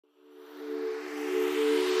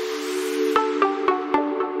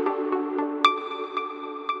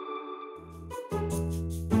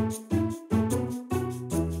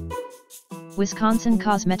Wisconsin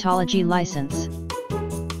Cosmetology License.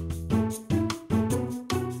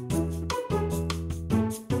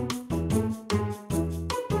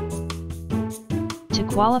 To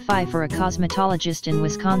qualify for a cosmetologist in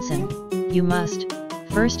Wisconsin, you must,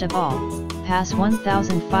 first of all, pass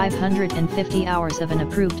 1,550 hours of an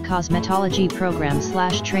approved cosmetology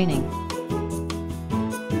program/training.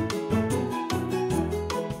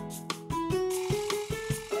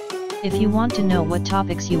 If you want to know what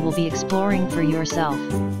topics you will be exploring for yourself,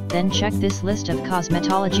 then check this list of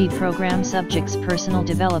cosmetology program subjects: personal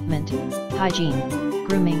development, hygiene,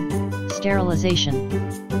 grooming, sterilization,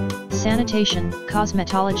 sanitation,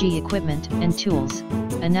 cosmetology equipment and tools,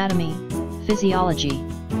 anatomy, physiology,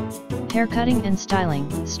 haircutting and styling,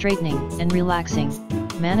 straightening and relaxing,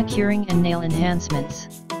 manicuring and nail enhancements,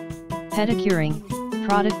 pedicuring,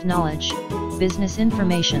 product knowledge, business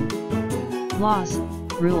information, laws,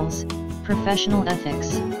 rules, professional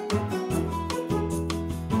ethics.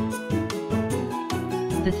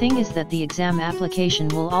 The thing is that the exam application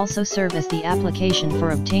will also serve as the application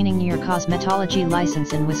for obtaining your cosmetology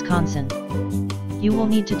license in Wisconsin. You will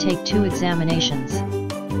need to take 2 examinations.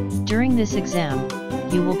 During this exam,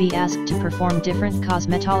 you will be asked to perform different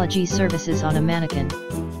cosmetology services on a mannequin.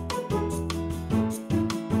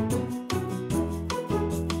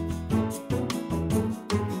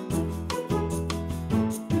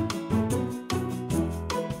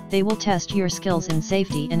 They will test your skills in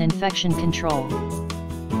safety and infection control.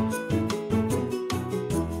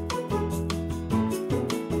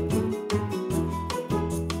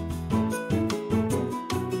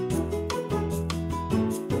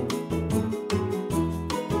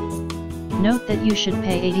 Note that you should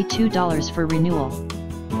pay $82 for renewal.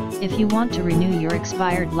 If you want to renew your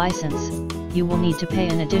expired license, you will need to pay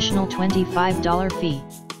an additional $25 fee.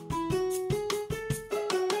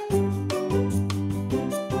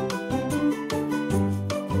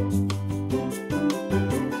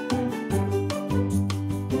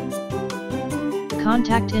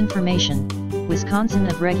 Contact information: Wisconsin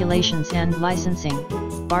of Regulations and Licensing,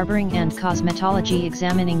 Barbering and Cosmetology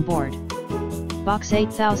Examining Board. Box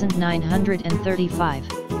 8935.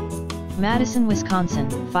 Madison, Wisconsin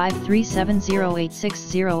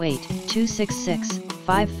 53708608266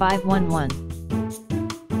 5511.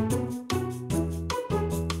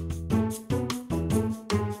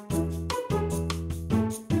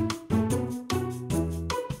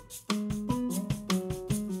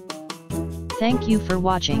 Thank you for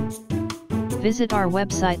watching. Visit our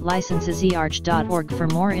website licensesearch.org for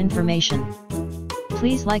more information.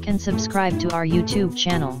 Please like and subscribe to our YouTube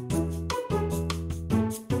channel.